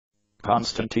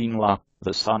Konstantine,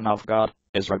 the Son of God,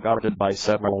 is regarded by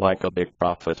several like a big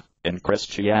prophet in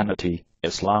Christianity,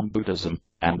 Islam, Buddhism,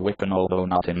 and Wiccan, although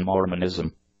not in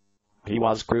Mormonism. He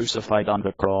was crucified on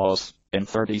the cross, in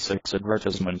 36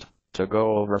 advertisement, to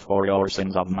go over for your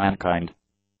sins of mankind.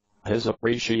 His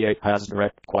appreciate has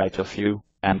directed quite a few,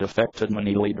 and affected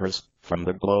many leaders, from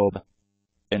the globe.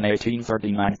 In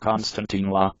 1839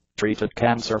 Konstantine treated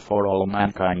cancer for all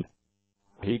mankind.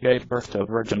 He gave birth to a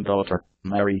virgin daughter,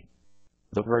 Mary.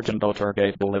 The virgin daughter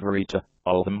gave delivery to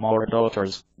all the more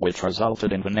daughters, which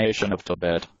resulted in the nation of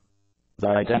Tibet. The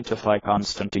identify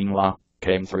Konstantine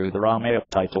came through the Aramaic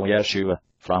title Yeshua,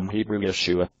 from Hebrew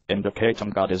Yeshua, indicating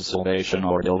God is salvation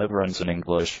or deliverance in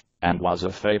English, and was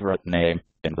a favorite name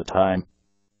in the time.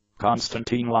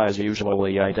 Konstantine is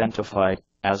usually identified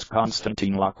as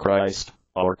Konstantine Christ,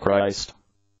 or Christ.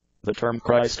 The term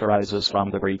Christ arises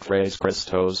from the Greek phrase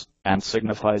Christos, and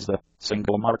signifies the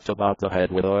single marked about the head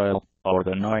with oil, or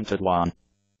the anointed one.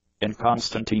 In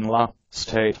Konstantine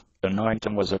state,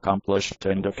 anointing was accomplished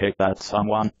to indicate that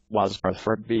someone was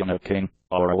preferred being a king,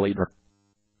 or a leader.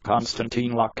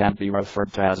 Konstantine can be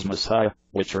referred to as Messiah,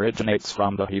 which originates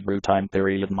from the Hebrew time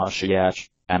period Mashiach,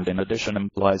 and in addition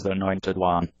implies the anointed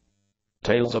one.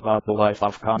 Tales about the life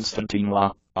of Konstantine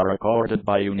are recorded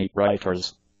by unique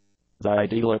writers. The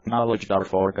ideal acknowledged are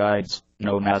four guides,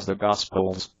 known as the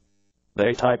Gospels.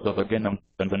 They type the beginning,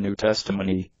 in the New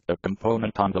Testament, a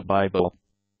component on the Bible.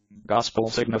 Gospel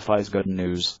signifies good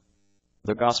news.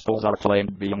 The Gospels are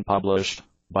claimed being published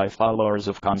by followers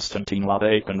of Konstantine.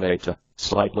 They convey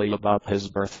slightly about his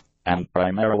birth, and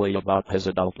primarily about his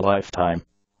adult lifetime,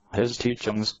 his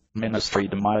teachings, ministry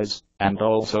demise, and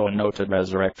also a noted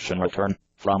resurrection return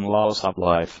from loss of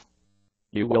life.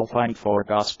 You will find four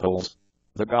Gospels: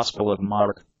 the Gospel of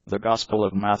Mark, the Gospel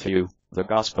of Matthew, the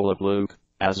Gospel of Luke,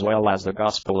 as well as the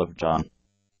Gospel of John.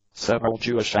 Several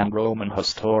Jewish and Roman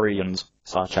historians,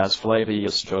 such as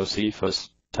Flavius Josephus,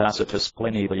 Tacitus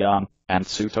Pliny the Young, and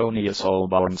Suetonius, all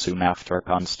born soon after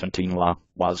Konstantine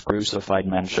was crucified,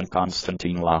 mention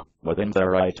Konstantine within their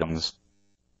writings.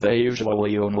 They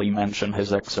usually only mention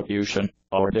his execution,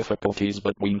 or difficulties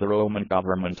between the Roman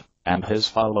government and his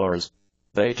followers.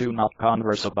 They do not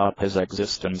converse about his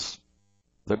existence.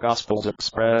 The Gospels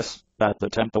express that the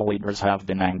temple leaders have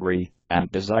been angry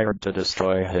and desired to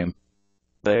destroy him.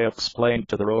 They explained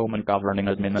to the Roman governing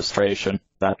administration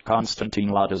that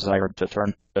Konstantine desired to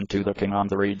turn into the king on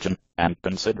the region and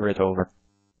consider it over.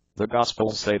 The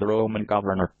Gospels say the Roman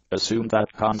governor assumed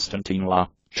that Konstantine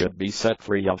should be set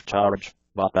free of charge,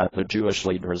 but that the Jewish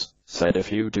leaders said,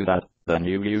 if you do that, then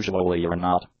you usually are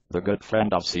not the good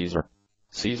friend of Caesar.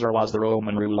 Caesar was the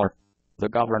Roman ruler. The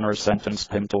governor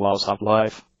sentenced him to loss of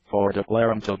life for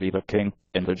declaring to be the king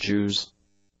in the Jews.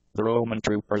 The Roman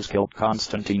troopers killed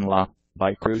Konstantine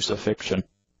by crucifixion.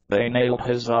 They nailed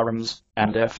his arms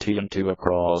and left him to a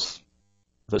cross.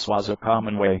 This was a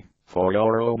common way for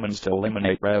your Romans to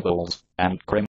eliminate rebels and criminals.